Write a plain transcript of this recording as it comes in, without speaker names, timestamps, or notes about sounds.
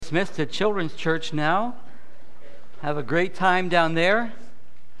dismissed to Children's Church now. Have a great time down there.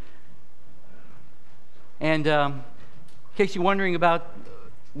 And in case you're wondering about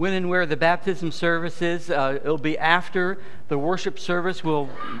when and where the baptism service is, it'll be after the worship service. We'll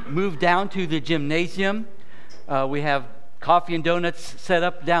move down to the gymnasium. We have coffee and donuts set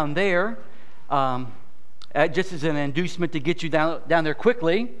up down there, just as an inducement to get you down there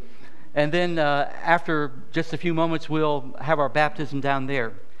quickly. And then after just a few moments, we'll have our baptism down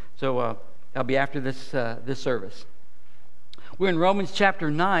there. So that'll be after this service. We're in Romans chapter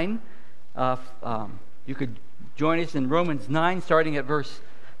 9. You could join us in Romans 9, starting at verse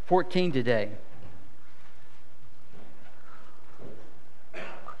 14 today.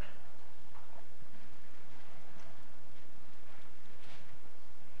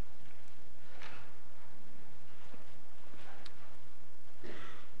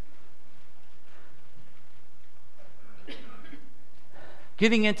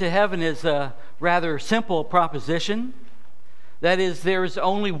 Getting into heaven is a rather simple proposition. That is, there is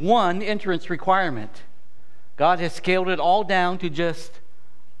only one entrance requirement. God has scaled it all down to just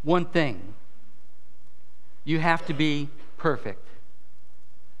one thing. You have to be perfect.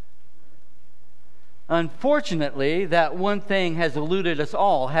 Unfortunately, that one thing has eluded us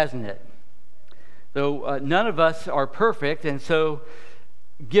all, hasn't it? Though none of us are perfect, and so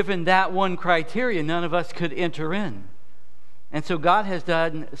given that one criteria, none of us could enter in. And so God has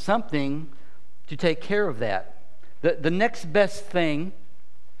done something to take care of that. The next best thing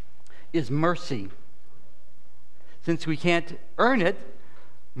is mercy. Since we can't earn it,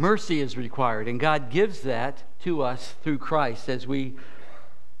 mercy is required. And God gives that to us through Christ, as we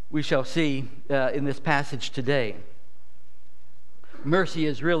shall see in this passage today. Mercy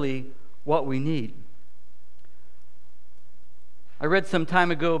is really what we need. I read some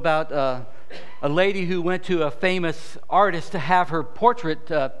time ago about a lady who went to a famous artist to have her portrait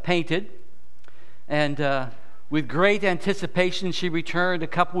painted. And with great anticipation, she returned a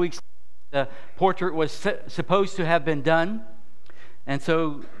couple weeks later. The portrait was supposed to have been done. And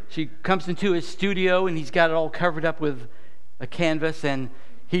so she comes into his studio, and he's got it all covered up with a canvas, and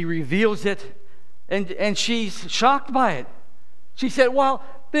he reveals it, and she's shocked by it. She said, "Well,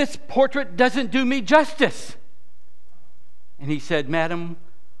 this portrait doesn't do me justice." And he said, "Madam,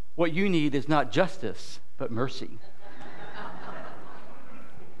 what you need is not justice, but mercy."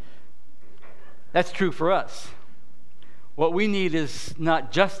 That's true for us. What we need is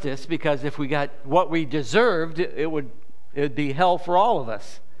not justice, because if we got what we deserved, it would be hell for all of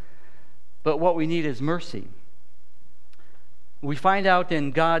us. But what we need is mercy. We find out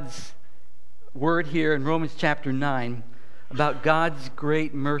in God's word here in Romans chapter 9 about God's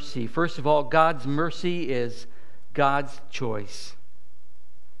great mercy. First of all, God's mercy is God's choice.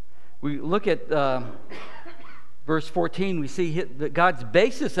 We look at verse 14, we see that God's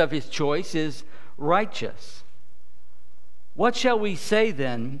basis of his choice is righteous. What shall we say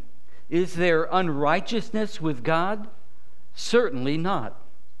then? Is there unrighteousness with God? Certainly not.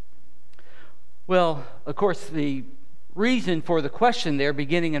 Well, of course, the reason for the question there,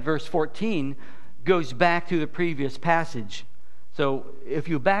 beginning in verse 14, goes back to the previous passage. So if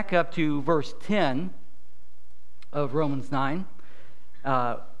you back up to verse 10 of Romans 9,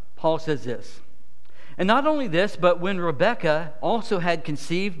 Paul says this: "And not only this, but when Rebekah also had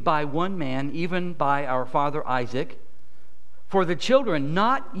conceived by one man, even by our father Isaac, for the children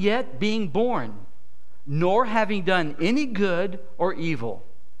not yet being born, nor having done any good or evil,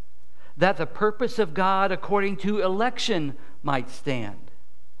 that the purpose of God according to election might stand,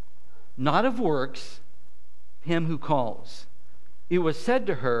 not of works, him who calls. It was said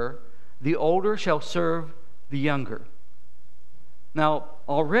to her, the older shall serve the younger." Now,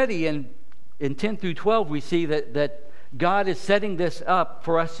 already in 10 through 12, we see that God is setting this up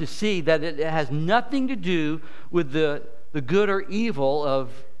for us to see that it has nothing to do with the good or evil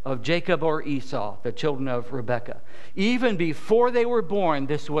of Jacob or Esau, the children of Rebekah. Even before they were born,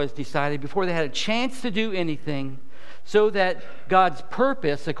 this was decided, before they had a chance to do anything, so that God's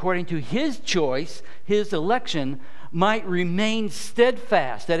purpose, according to his choice, his election, might remain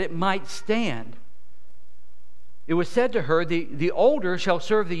steadfast, that it might stand. It was said to her, the older shall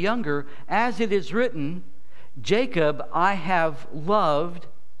serve the younger, as it is written, Jacob I have loved,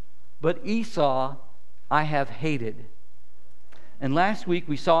 but Esau I have hated. And last week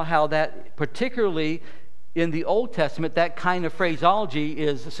we saw how that, particularly in the Old Testament, that kind of phraseology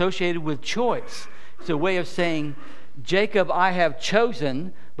is associated with choice. It's a way of saying, Jacob I have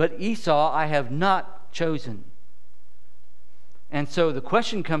chosen, but Esau I have not chosen. And so the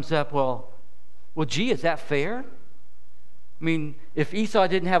question comes up, well, gee, is that fair? I mean, if Esau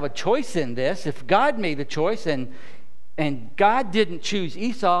didn't have a choice in this, if God made the choice and and God didn't choose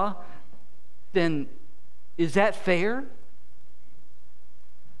Esau, then is that fair?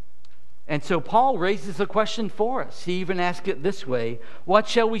 And so Paul raises a question for us. He even asks it this way: what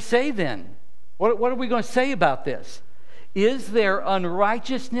shall we say then? What are we going to say about this? Is there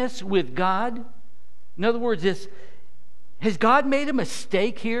unrighteousness with God? In other words, has God made a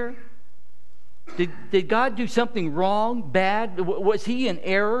mistake here? Did God do something wrong, bad? Was he in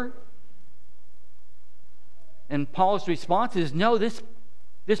error? And Paul's response is, no, this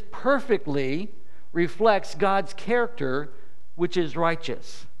perfectly reflects God's character, which is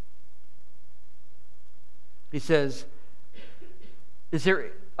righteous. He says, is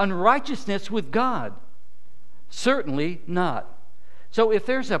there unrighteousness with God? Certainly not. So if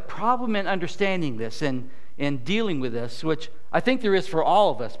there's a problem in understanding this and dealing with this, which I think there is for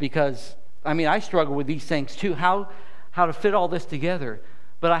all of us, because, I struggle with these things too, how to fit all this together.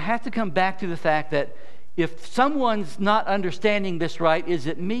 But I have to come back to the fact that if someone's not understanding this right, is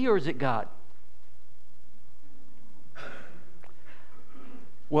it me or is it God?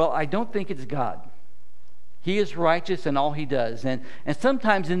 Well, I don't think it's God. He is righteous in all he does. And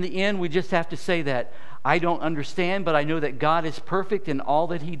sometimes in the end, we just have to say that. I don't understand, but I know that God is perfect in all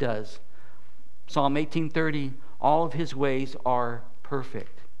that he does. Psalm 18:30, all of his ways are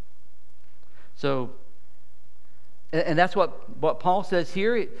perfect. So, and that's what Paul says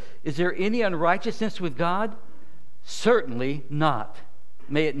here. Is there any unrighteousness with God? Certainly not.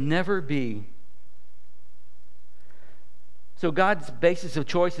 May it never be. So God's basis of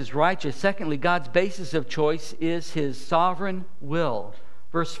choice is righteous. Secondly, God's basis of choice is his sovereign will.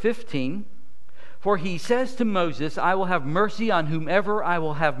 Verse 15, for he says to Moses, I will have mercy on whomever I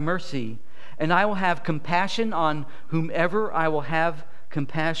will have mercy, and I will have compassion on whomever I will have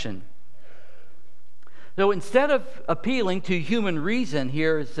compassion. So instead of appealing to human reason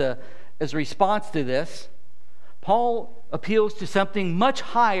here as a response to this, Paul appeals to something much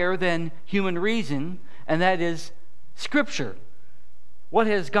higher than human reason, and that is Scripture. What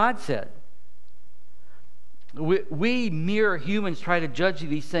has God said? We mere humans try to judge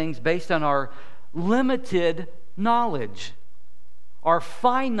these things based on our limited knowledge, our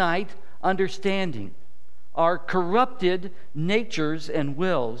finite understanding, our corrupted natures and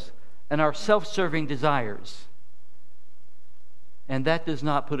wills, and our self-serving desires. And that does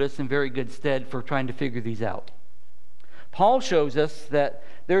not put us in very good stead for trying to figure these out. Paul shows us that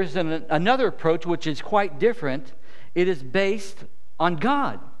there's another approach which is quite different. It is based on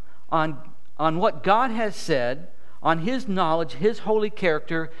God, on what God has said, on his knowledge, his holy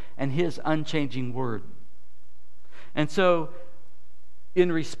character, and his unchanging word. And so,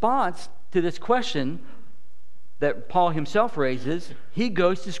 in response to this question that Paul himself raises, he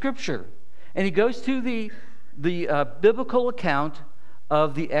goes to Scripture. And he goes to the biblical account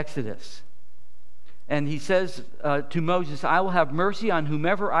of the Exodus. And he says to Moses, I will have mercy on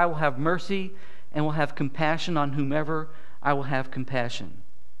whomever I will have mercy, and will have compassion on whomever I will have compassion.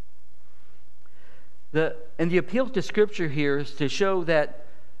 And the appeal to Scripture here is to show that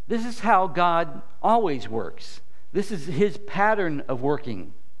this is how God always works. This is his pattern of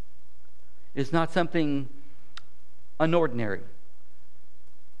working. It's not something unordinary.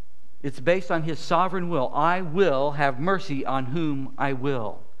 It's based on his sovereign will. I will have mercy on whom I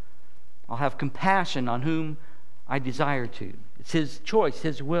will. I'll have compassion on whom I desire to. It's his choice,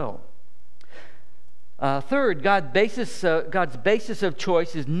 his will. Third, God's basis of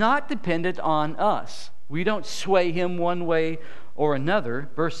choice is not dependent on us. We don't sway him one way or another.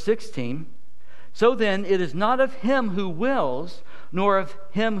 Verse 16, so then it is not of him who wills, nor of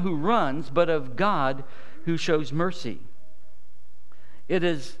him who runs, but of God who shows mercy. It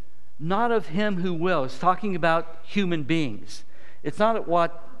is not of him who wills. Talking about human beings. It's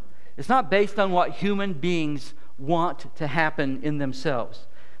not based on what human beings want to happen in themselves.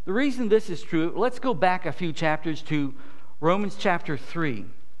 The reason this is true, let's go back a few chapters to Romans chapter 3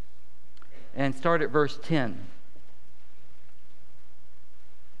 and start at verse 10.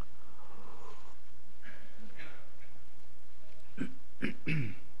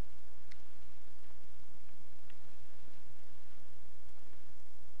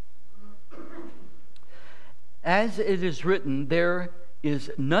 As it is written, there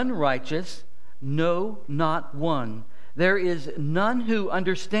is none righteous, no, not one. There is none who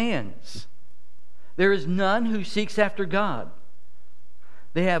understands. There is none who seeks after God.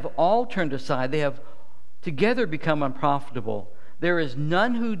 They have all turned aside. They have together become unprofitable. There is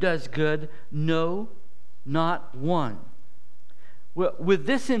none who does good, no, not one. Well, with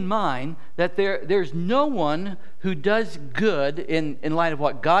this in mind, that there's no one who does good in light of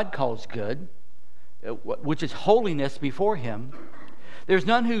what God calls good, which is holiness before him. There's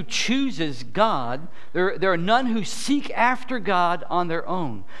none who chooses God. There are none who seek after God on their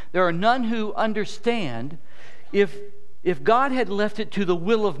own. There are none who understand if God had left it to the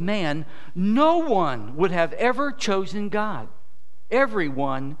will of man, no one would have ever chosen God.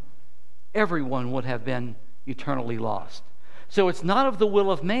 Everyone would have been eternally lost. So it's not of the will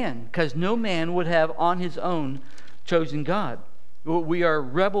of man, because no man would have on his own chosen God. We are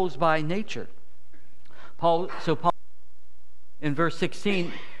rebels by nature. Paul in verse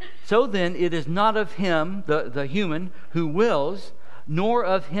 16, so then it is not of him, the human, who wills, nor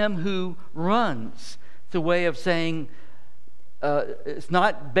of him who runs. It's a way of saying it's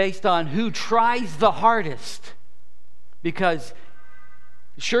not based on who tries the hardest. Because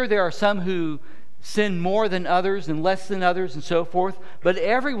sure, there are some who sin more than others and less than others and so forth, but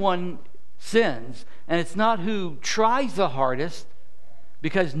everyone sins, and it's not who tries the hardest,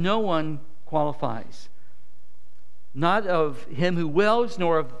 because no one qualifies. Not of him who wills,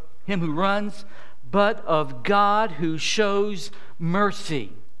 nor of him who runs, but of God who shows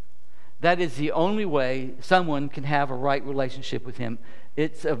mercy. That is the only way someone can have a right relationship with him.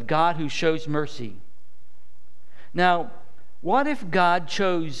 It's of God who shows mercy. Now, what if God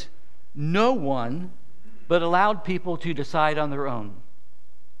chose no one, but allowed people to decide on their own?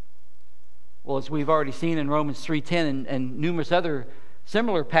 Well, as we've already seen in Romans 3:10 and numerous other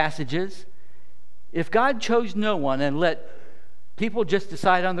similar passages, if God chose no one and let people just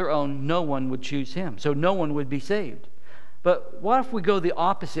decide on their own, no one would choose him. So no one would be saved. But what if we go the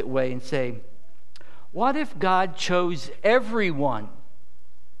opposite way and say, what if God chose everyone?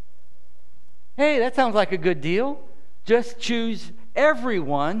 Hey, that sounds like a good deal. Just choose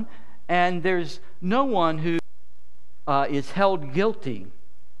everyone, and there's no one who is held guilty.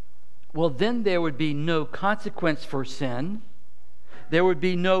 Well, then there would be no consequence for sin. There would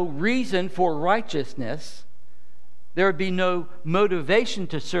be no reason for righteousness. There would be no motivation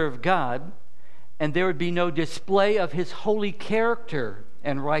to serve God. And there would be no display of his holy character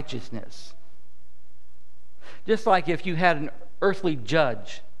and righteousness. Just like if you had an earthly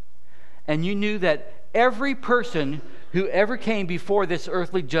judge, and you knew that every person who ever came before this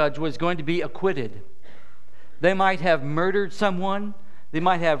earthly judge was going to be acquitted. They might have murdered someone. They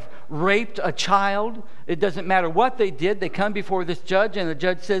might have raped a child. It doesn't matter what they did. They come before this judge, and the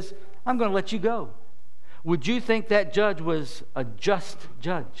judge says, I'm going to let you go. Would you think that judge was a just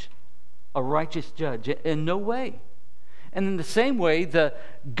judge? A righteous judge? In no way. And in the same way, the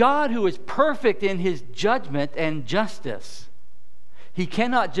God who is perfect in his judgment and justice, he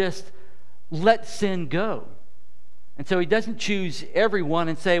cannot just let sin go. And so he doesn't choose everyone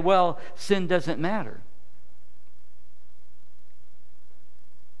and say, well, sin doesn't matter.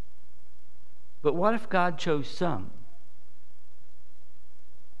 But what if God chose some?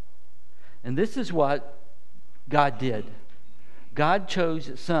 And this is what God did. God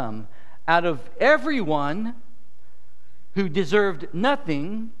chose some. Out of everyone who deserved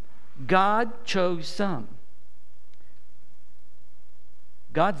nothing, God chose some.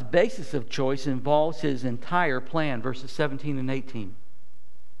 God's basis of choice involves his entire plan, verses 17 and 18.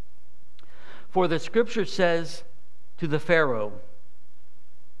 For the scripture says to the Pharaoh,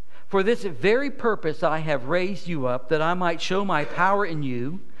 for this very purpose I have raised you up, that I might show my power in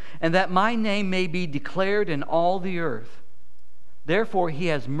you, and that my name may be declared in all the earth. Therefore he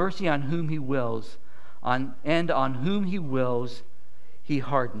has mercy on whom he wills, and on whom he wills he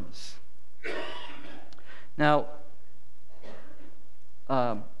hardens. Now,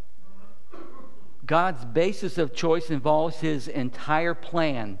 God's basis of choice involves his entire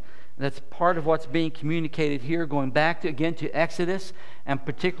plan. That's part of what's being communicated here, going back to Exodus, and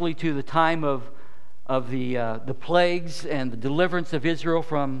particularly to the time of the plagues and the deliverance of Israel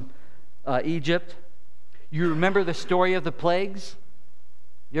from Egypt. You remember the story of the plagues?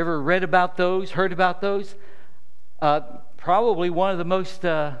 You ever read about those, heard about those? Probably one of the most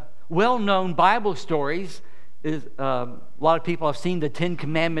well-known Bible stories is, a lot of people have seen the Ten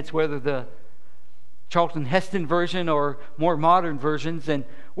Commandments, whether the Charlton Heston version or more modern versions, and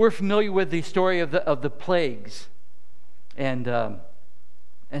we're familiar with the story of the plagues and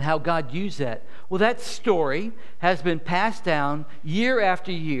how God used that. Well, that story has been passed down year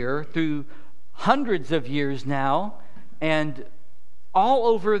after year through hundreds of years now, and all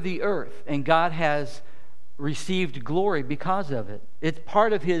over the earth, and God has received glory because of it. It's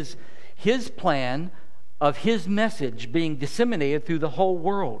part of his plan of his message being disseminated through the whole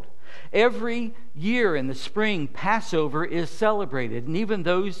world. Every year in the spring, Passover is celebrated, and even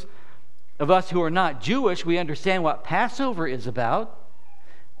those of us who are not Jewish, we understand what Passover is about,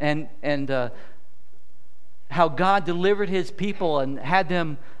 and how God delivered his people and had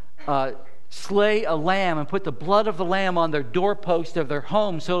them slay a lamb and put the blood of the lamb on their doorpost of their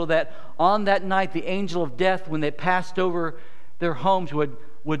home, so that on that night the angel of death, when they passed over their homes,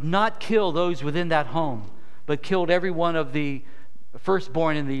 would not kill those within that home, but killed every one of the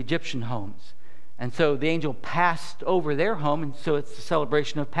firstborn in the Egyptian homes. And so the angel passed over their home, and so it's the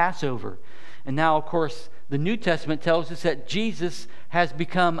celebration of Passover. And now, of course, the New Testament tells us that Jesus has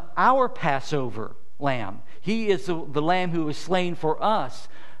become our Passover lamb. He is the lamb who was slain for us,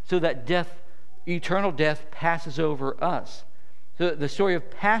 so that death, eternal death, passes over us. So the story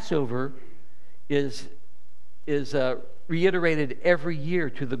of Passover is reiterated every year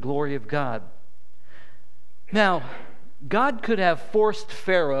to the glory of God. Now, God could have forced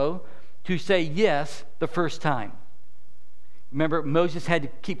Pharaoh to say yes the first time. Remember, Moses had to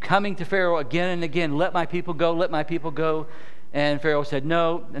keep coming to Pharaoh again and again, let my people go, let my people go. And Pharaoh said,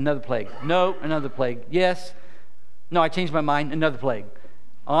 no, another plague. No, another plague. Yes. No, I changed my mind, another plague.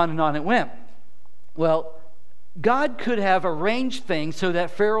 On and on it went. Well, God could have arranged things so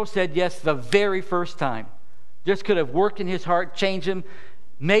that Pharaoh said yes the very first time. Just could have worked in his heart, changed him,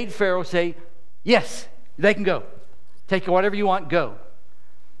 made Pharaoh say, yes, they can go. Take whatever you want, go.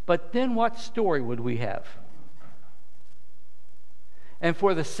 But then what story would we have? And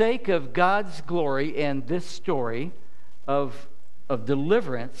for the sake of God's glory and this story of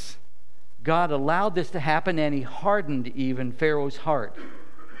deliverance, God allowed this to happen, and He hardened even Pharaoh's heart.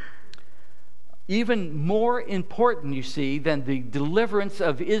 Even more important, you see, than the deliverance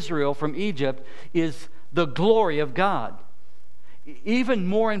of Israel from Egypt is the glory of God. Even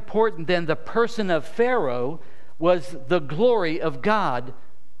more important than the person of Pharaoh was the glory of God.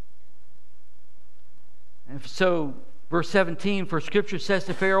 And so, verse 17, for Scripture says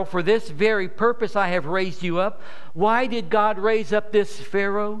to Pharaoh, for this very purpose I have raised you up. Why did God raise up this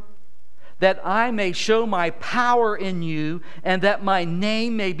Pharaoh? That I may show my power in you, and that my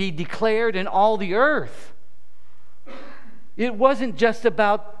name may be declared in all the earth. It wasn't just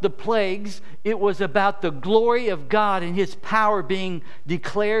about the plagues, it was about the glory of God and His power being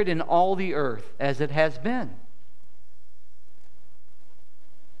declared in all the earth, as it has been.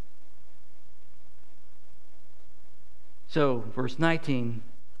 So, verse 18.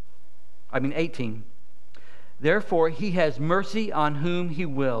 Therefore, He has mercy on whom He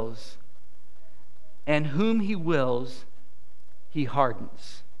wills, and whom He wills, He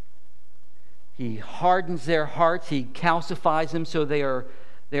hardens. He hardens their hearts. He calcifies them so they are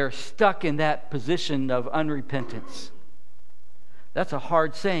stuck in that position of unrepentance. That's a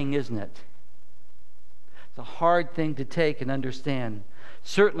hard saying, isn't it? It's a hard thing to take and understand.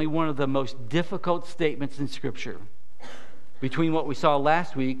 Certainly one of the most difficult statements in Scripture. Between what we saw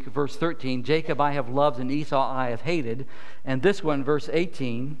last week, verse 13, Jacob I have loved and Esau I have hated, and this one, verse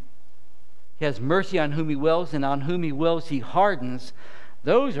 18, He has mercy on whom He wills, and on whom He wills He hardens.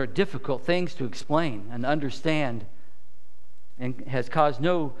 Those are difficult things to explain and understand, and has caused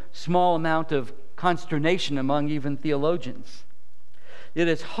no small amount of consternation among even theologians. It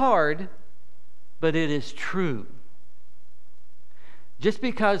is hard, but it is true. Just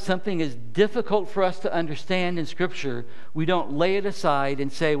because something is difficult for us to understand in Scripture, we don't lay it aside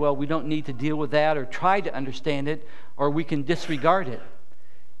and say, well, we don't need to deal with that or try to understand it, or we can disregard it.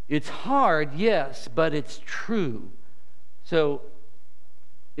 It's hard, yes, but it's true. So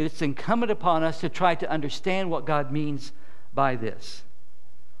it's incumbent upon us to try to understand what God means by this.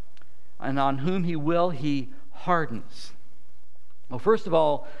 And on whom He will, He hardens. Well, first of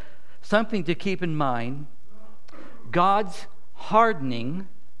all, something to keep in mind, God's hardening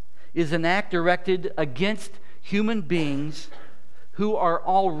is an act directed against human beings who are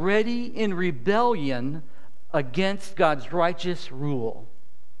already in rebellion against God's righteous rule.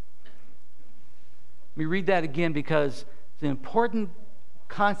 Let me read that again because it's an important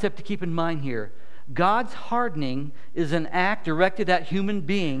concept to keep in mind here. God's hardening is an act directed at human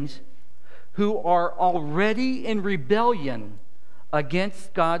beings who are already in rebellion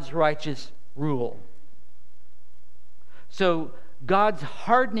against God's righteous rule. So God's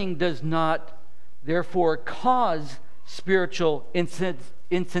hardening does not, therefore, cause spiritual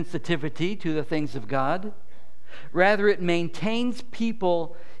insensitivity to the things of God. Rather, it maintains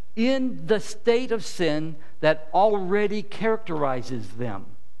people in the state of sin that already characterizes them.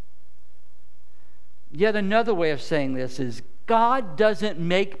 Yet another way of saying this is God doesn't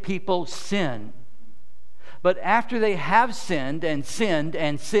make people sin. But after they have sinned and sinned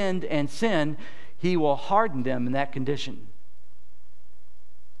and sinned and sinned, He will harden them in that condition.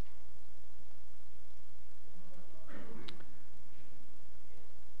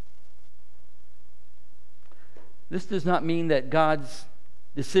 This does not mean that God's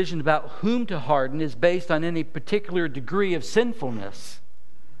decision about whom to harden is based on any particular degree of sinfulness.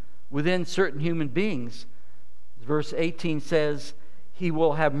 within certain human beings. Verse 18 says, He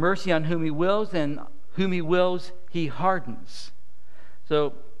will have mercy on whom He wills, and whom He wills, He hardens.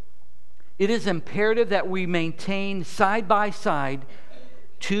 So it is imperative that we maintain side by side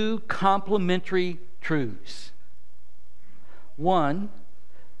two complementary truths. One,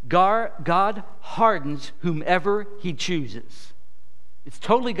 God hardens whomever He chooses. It's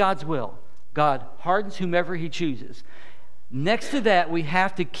totally God's will. God hardens whomever He chooses. Next to that, we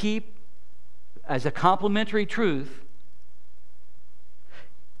have to keep, as a complementary truth,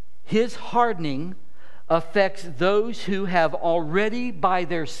 His hardening affects those who have already, by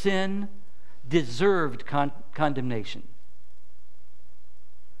their sin, deserved condemnation.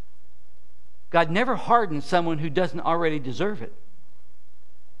 God never hardens someone who doesn't already deserve it.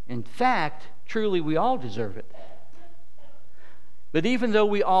 In fact, truly, we all deserve it. But even though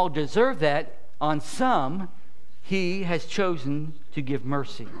we all deserve that, on some, He has chosen to give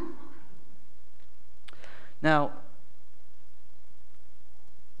mercy. Now,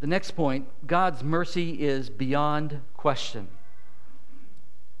 the next point, God's mercy is beyond question.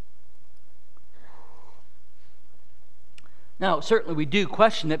 Now, certainly we do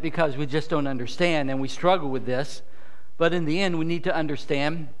question it because we just don't understand and we struggle with this. But in the end, we need to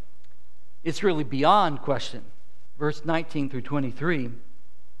understand it's really beyond question. Verse 19 through 23.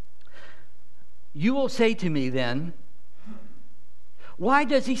 You will say to me then, why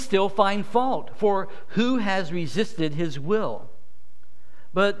does He still find fault? For who has resisted His will?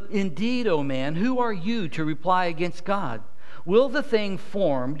 But indeed, O man, who are you to reply against God? Will the thing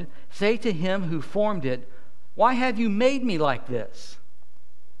formed say to Him who formed it, why have you made me like this?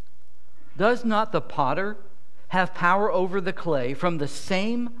 Does not the potter have power over the clay from the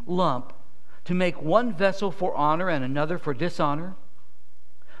same lump to make one vessel for honor and another for dishonor?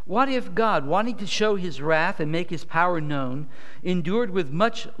 What if God, wanting to show His wrath and make His power known, endured with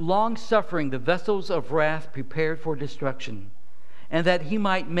much long suffering the vessels of wrath prepared for destruction, and that He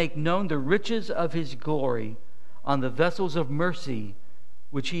might make known the riches of His glory on the vessels of mercy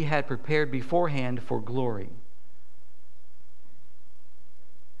which He had prepared beforehand for glory?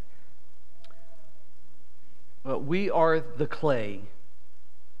 But we are the clay.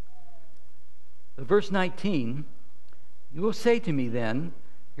 Verse 19, you will say to me then,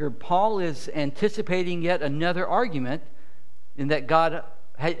 here Paul is anticipating yet another argument in that God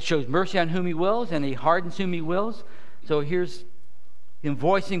shows mercy on whom He wills and He hardens whom He wills. So here's him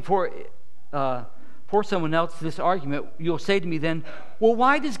voicing for someone else this argument. You'll say to me then, well,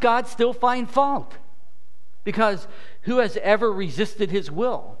 why does God still find fault? Because who has ever resisted His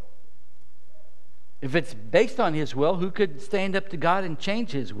will? If it's based on His will, who could stand up to God and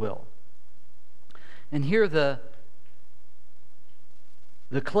change His will? And here the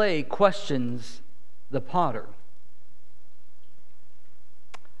clay questions the potter.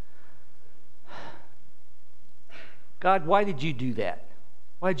 God, why did you do that?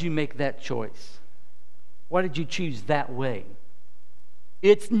 Why did you make that choice? Why did you choose that way?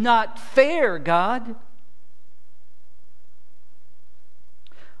 It's not fair, God.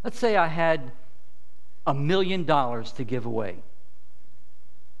 Let's say I had $1 million to give away.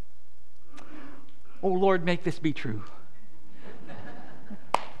 Oh, Lord, make this be true.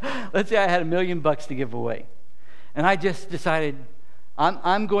 Let's say I had $1 million to give away. And I just decided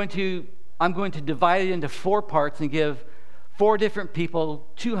I'm going to divide it into 4 parts and give 4 different people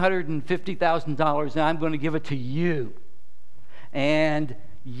 $250,000, and I'm going to give it to you. And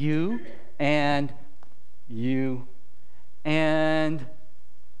you, and you, and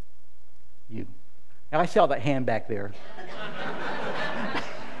you. I saw that hand back there.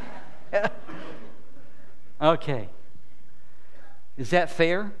 Okay. Is that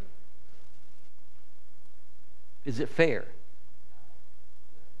fair? Is it fair?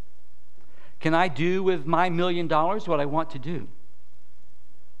 Can I do with my $1 million what I want to do?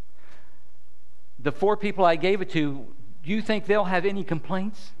 The 4 people I gave it to, do you think they'll have any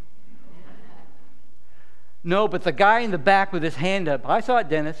complaints? No, but the guy in the back with his hand up, I saw it,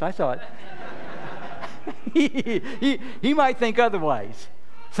 Dennis, I saw it. He might think otherwise.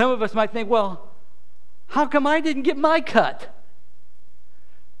 Some of us might think, well, how come I didn't get my cut?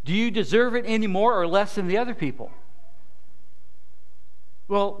 Do you deserve it any more or less than the other people?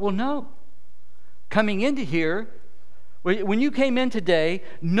 Well, no. Coming into here, when you came in today,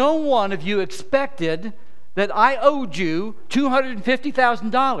 no one of you expected that I owed you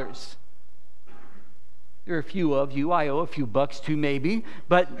 $250,000. There are a few of you I owe a few bucks to maybe,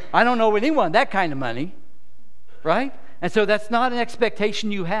 but I don't owe anyone that kind of money, right? And so that's not an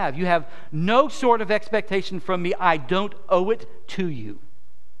expectation you have. You have no sort of expectation from me. I don't owe it to you.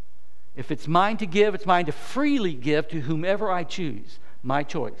 If it's mine to give, it's mine to freely give to whomever I choose. My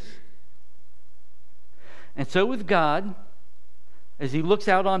choice. And so with God, as He looks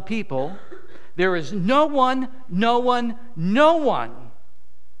out on people, there is no one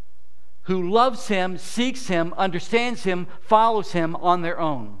who loves Him, seeks Him, understands Him, follows Him on their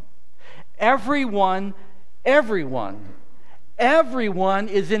own. Everyone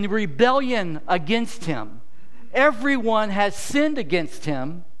is in rebellion against Him. Everyone has sinned against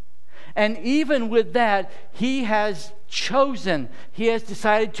Him. And even with that, He has chosen, He has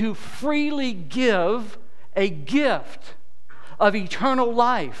decided to freely give a gift of eternal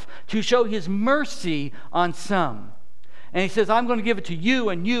life to show His mercy on some. And He says, I'm going to give it to you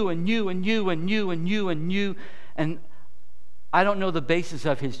and you and you and you and you and you and you. And I don't know the basis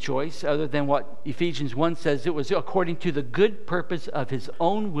of His choice other than what Ephesians 1 says. It was according to the good purpose of His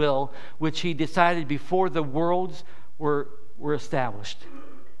own will, which He decided before the worlds were established.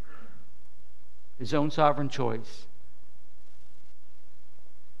 His own sovereign choice.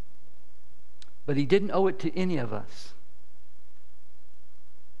 But He didn't owe it to any of us.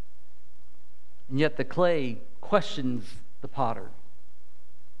 And yet the clay questions the potter.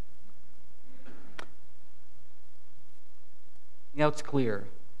 Now it's clear.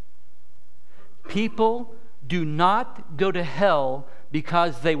 People do not go to hell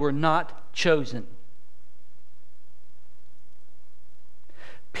because they were not chosen.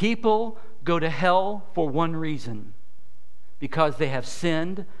 People go to hell for one reason: because they have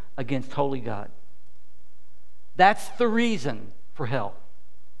sinned against holy God. That's the reason for hell.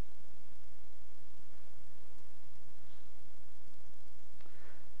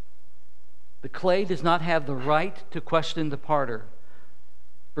 The clay does not have the right to question the potter.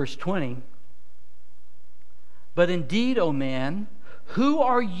 Verse 20. But indeed, O man, who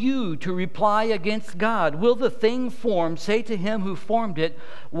are you to reply against God? Will the thing formed say to him who formed it,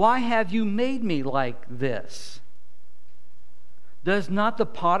 why have you made me like this? Does not the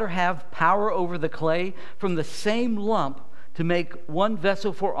potter have power over the clay from the same lump to make one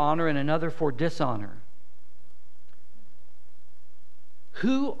vessel for honor and another for dishonor?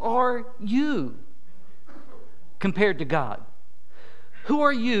 Who are you compared to God? Who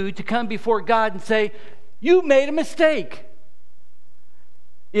are you to come before God and say, you made a mistake?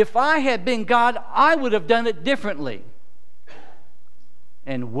 If I had been God, I would have done it differently.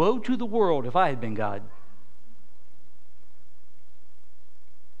 And woe to the world if I had been God.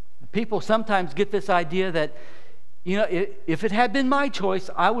 People sometimes get this idea that, if it had been my choice,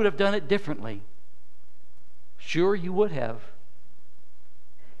 I would have done it differently. Sure, you would have.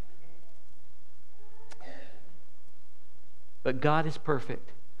 But God is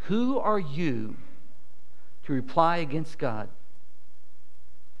perfect. Who are you to reply against God?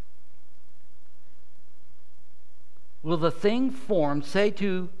 Will the thing formed say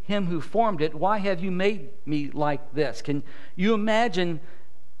to him who formed it, why have you made me like this? Can you imagine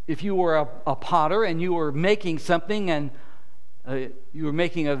if you were a potter and you were making something and you were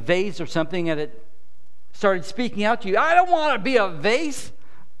making a vase or something and it started speaking out to you, I don't want to be a vase.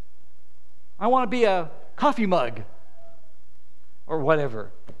 I want to be a coffee mug. Or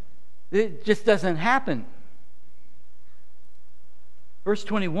whatever. It just doesn't happen. Verse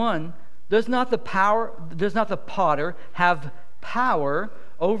 21, does not the potter have power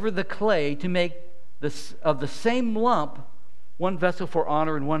over the clay to make of the same lump one vessel for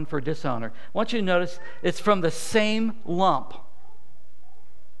honor and one for dishonor? I want you to notice it's from the same lump.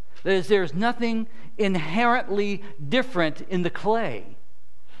 There's nothing inherently different in the clay.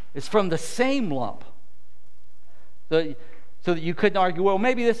 It's from the same lump. So that you couldn't argue, well,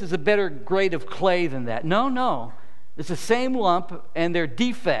 maybe this is a better grade of clay than that. No. It's the same lump, and they're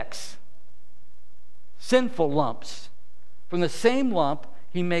defects. Sinful lumps. From the same lump,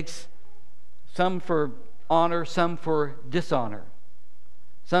 He makes some for honor, some for dishonor.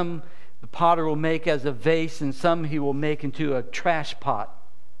 Some the potter will make as a vase, and some he will make into a trash pot,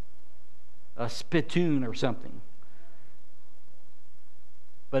 a spittoon or something.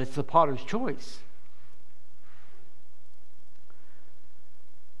 But it's the potter's choice.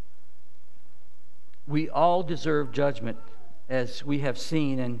 We all deserve judgment, as we have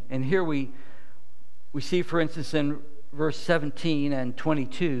seen. And here we see, for instance, in verse 17 and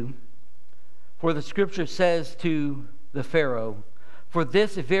 22, for the Scripture says to the Pharaoh, for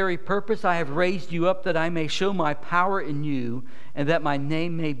this very purpose I have raised you up, that I may show my power in you, and that my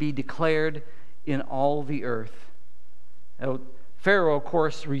name may be declared in all the earth. Now, Pharaoh, of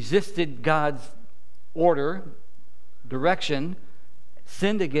course, resisted God's order, direction,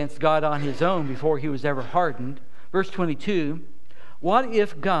 sinned against God on his own before he was ever hardened. Verse 22, what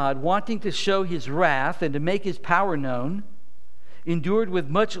if God, wanting to show His wrath and to make His power known, endured with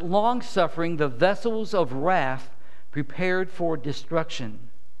much long suffering the vessels of wrath prepared for destruction?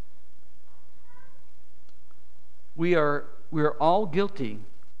 We are all guilty.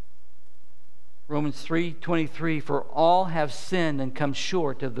 Romans 3:23, for all have sinned and come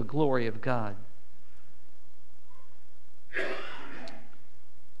short of the glory of God.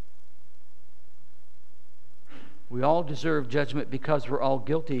 We all deserve judgment because we're all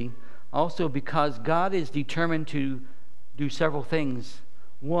guilty. Also because God is determined to do several things.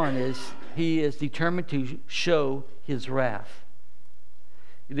 One is He is determined to show His wrath.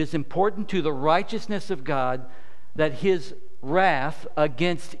 It is important to the righteousness of God that His wrath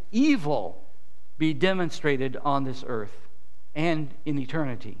against evil be demonstrated on this earth and in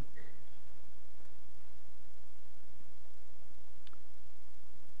eternity.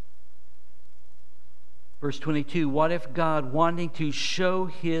 Verse 22, what if God, wanting to show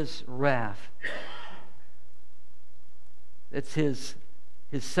His wrath, that's His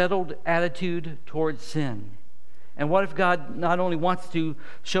settled attitude towards sin. And what if God not only wants to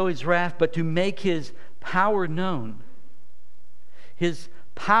show His wrath, but to make His power known? His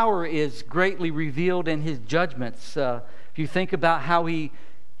power is greatly revealed in His judgments. If you think about how He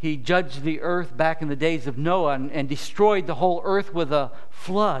judged the earth back in the days of Noah and destroyed the whole earth with a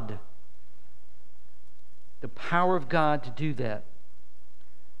flood. The power of God to do that.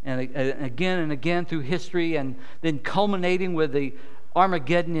 And again through history, and then culminating with the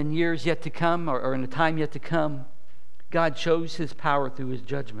Armageddon in years yet to come, or in a time yet to come, God shows His power through His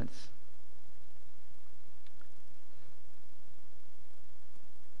judgments.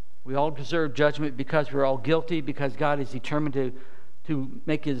 We all deserve judgment because we're all guilty, because God is determined to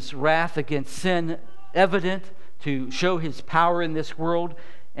make His wrath against sin evident, to show His power in this world,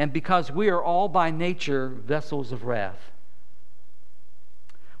 and because we are all by nature vessels of wrath.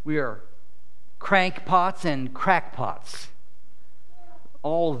 We are crankpots and crackpots,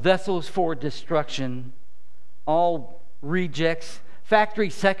 all vessels for destruction, all rejects, factory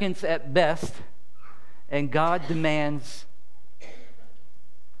seconds at best, and God demands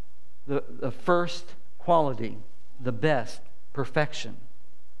the first quality, the best, perfection,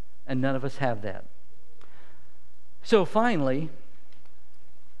 and none of us have that. So finally,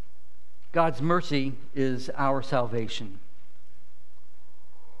 God's mercy is our salvation.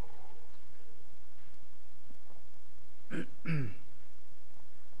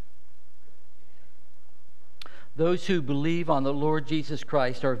 Those who believe on the Lord Jesus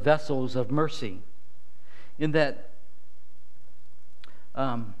Christ are vessels of mercy. In that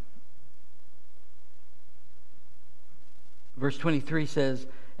verse 23 says,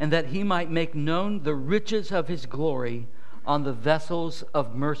 and that He might make known the riches of His glory on the vessels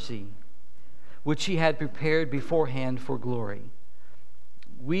of mercy, which He had prepared beforehand for glory.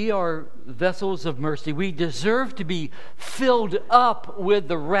 We are vessels of mercy. We deserve to be filled up with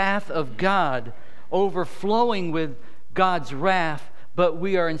the wrath of God, overflowing with God's wrath, but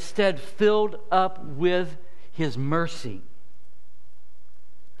we are instead filled up with His mercy.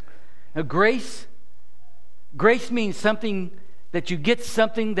 Now, grace means something that you get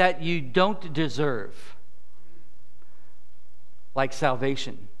something that you don't deserve, like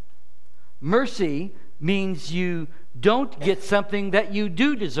salvation. Mercy means you don't get something that you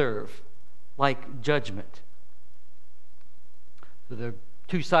do deserve, like judgment. So they're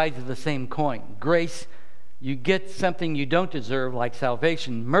two sides of the same coin. Grace, you get something you don't deserve, like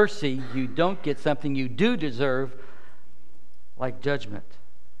salvation. Mercy, you don't get something you do deserve, like judgment.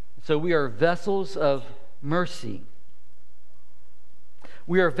 So we are vessels of mercy.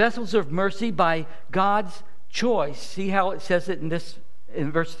 We are vessels of mercy by God's choice. See how it says it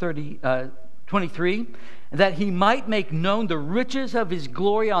in verse 23? That He might make known the riches of His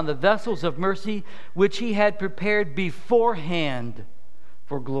glory on the vessels of mercy, which He had prepared beforehand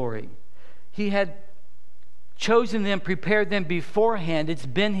for glory. He had chosen them, prepared them beforehand. It's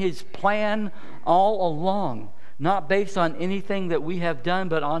been His plan all along, not based on anything that we have done,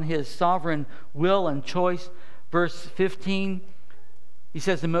 but on His sovereign will and choice. Verse 15, He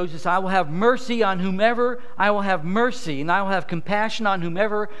says to Moses, I will have mercy on whomever I will have mercy, and I will have compassion on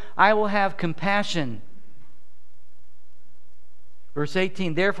whomever I will have compassion. Verse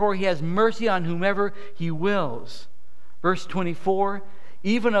 18, therefore He has mercy on whomever He wills. Verse 24,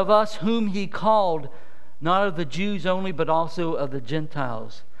 even of us whom He called, not of the Jews only, but also of the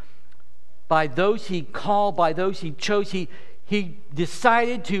Gentiles. By those He called, by those He chose, He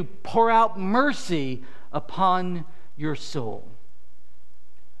decided to pour out mercy upon your soul.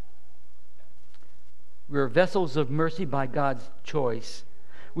 We are vessels of mercy by God's choice.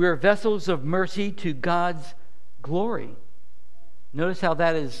 We are vessels of mercy to God's glory. Notice how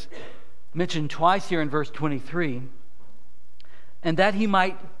that is mentioned twice here in verse 23. And that He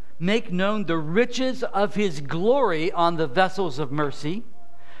might make known the riches of His glory on the vessels of mercy,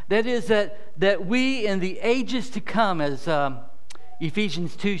 That is that we in the ages to come, as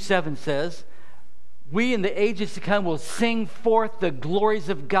Ephesians 2:7 says, we in the ages to come will sing forth the glories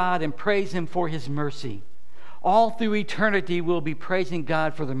of God and praise Him for His mercy. All through eternity we'll be praising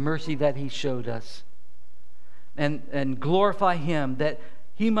God for the mercy that He showed us. And glorify Him, that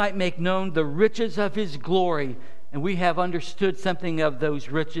He might make known the riches of His glory. And we have understood something of those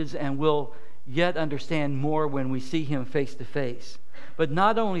riches and will yet understand more when we see Him face to face. But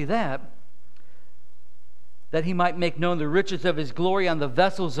not only that He might make known the riches of His glory on the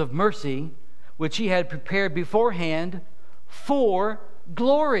vessels of mercy, which He had prepared beforehand for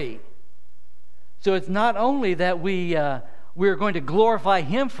glory. So it's not only that we're going to glorify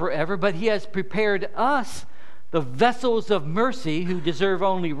Him forever, but He has prepared us, the vessels of mercy who deserve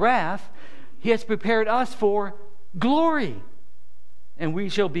only wrath. He has prepared us for glory. And we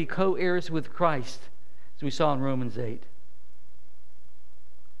shall be co-heirs with Christ, as we saw in Romans 8.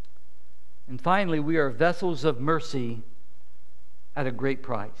 And finally, we are vessels of mercy at a great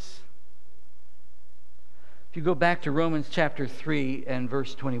price. If you go back to Romans chapter 3 and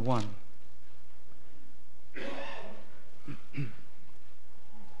verse 21.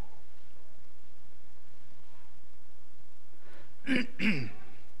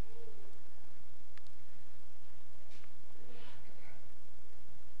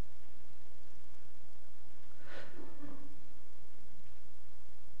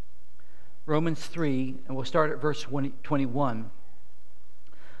 Romans 3, and we'll start at verse 21.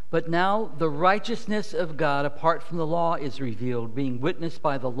 But now the righteousness of God apart from the law is revealed, being witnessed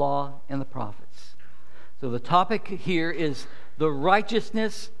by the law and the prophets. So the topic here is the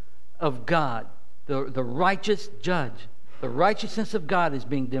righteousness of God, the righteous judge. The righteousness of God is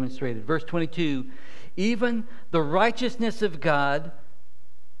being demonstrated. Verse 22, even the righteousness of God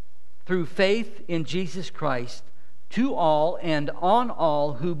through faith in Jesus Christ to all and on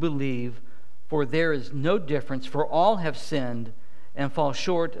all who believe, for there is no difference, for all have sinned and fall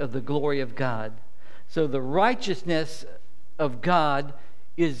short of the glory of God. So the righteousness of God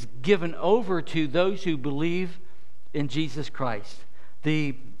is given over to those who believe in Jesus Christ,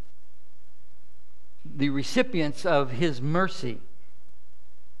 the recipients of His mercy.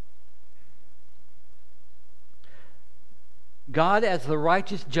 God, as the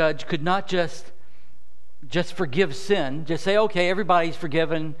righteous judge, could not just forgive sin, just say, okay, everybody's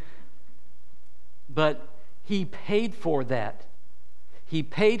forgiven, but He paid for that. He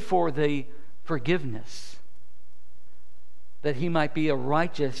paid for the forgiveness, that He might be a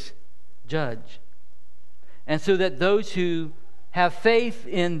righteous judge. And so that those who have faith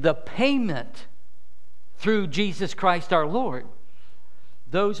in the payment through Jesus Christ our Lord,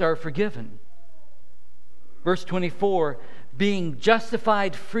 those are forgiven. Verse 24, being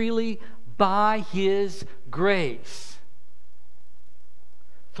justified freely by His grace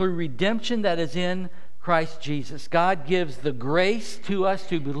through redemption that is in Christ Jesus. God gives the grace to us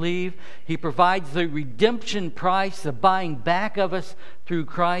to believe. He provides the redemption price, the buying back of us through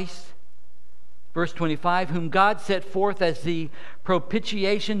Christ. Verse 25, whom God set forth as the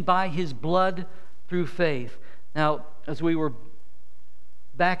propitiation by His blood through faith. Now, as we were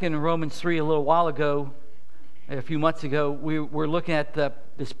back in Romans 3 a little while ago, a few months ago, we were looking at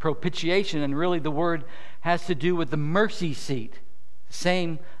this propitiation, and really the word has to do with the mercy seat.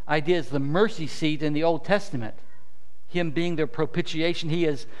 Same idea as the mercy seat in the Old Testament. Him being the propitiation. He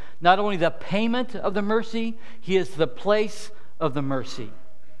is not only the payment of the mercy, He is the place of the mercy.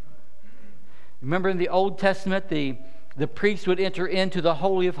 Remember in the Old Testament, the priest would enter into the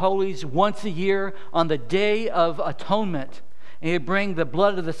Holy of Holies once a year on the Day of Atonement. And he'd bring the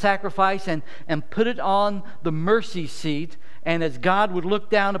blood of the sacrifice and put it on the mercy seat. And as God would look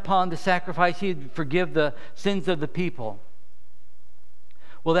down upon the sacrifice, He'd forgive the sins of the people.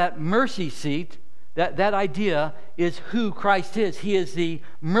 Well, that mercy seat, that idea is who Christ is. He is the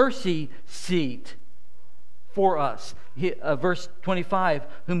mercy seat for us. Verse 25,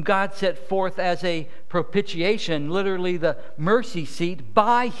 whom God set forth as a propitiation, literally the mercy seat,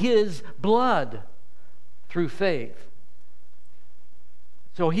 by His blood through faith.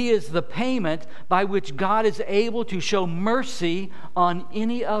 So He is the payment by which God is able to show mercy on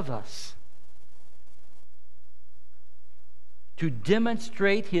any of us, to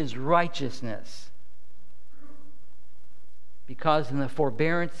demonstrate His righteousness. Because in the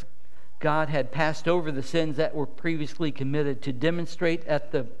forbearance, God had passed over the sins that were previously committed to demonstrate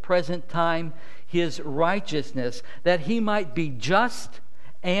at the present time His righteousness, that He might be just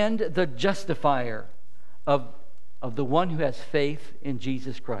and the justifier of the one who has faith in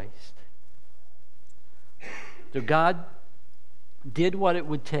Jesus Christ. So God did what it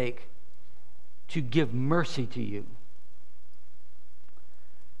would take to give mercy to you.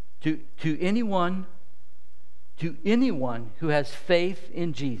 To anyone who has faith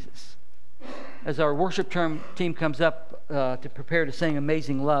in Jesus. As our worship team comes up to prepare to sing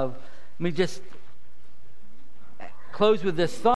Amazing Love, let me just close with this thought.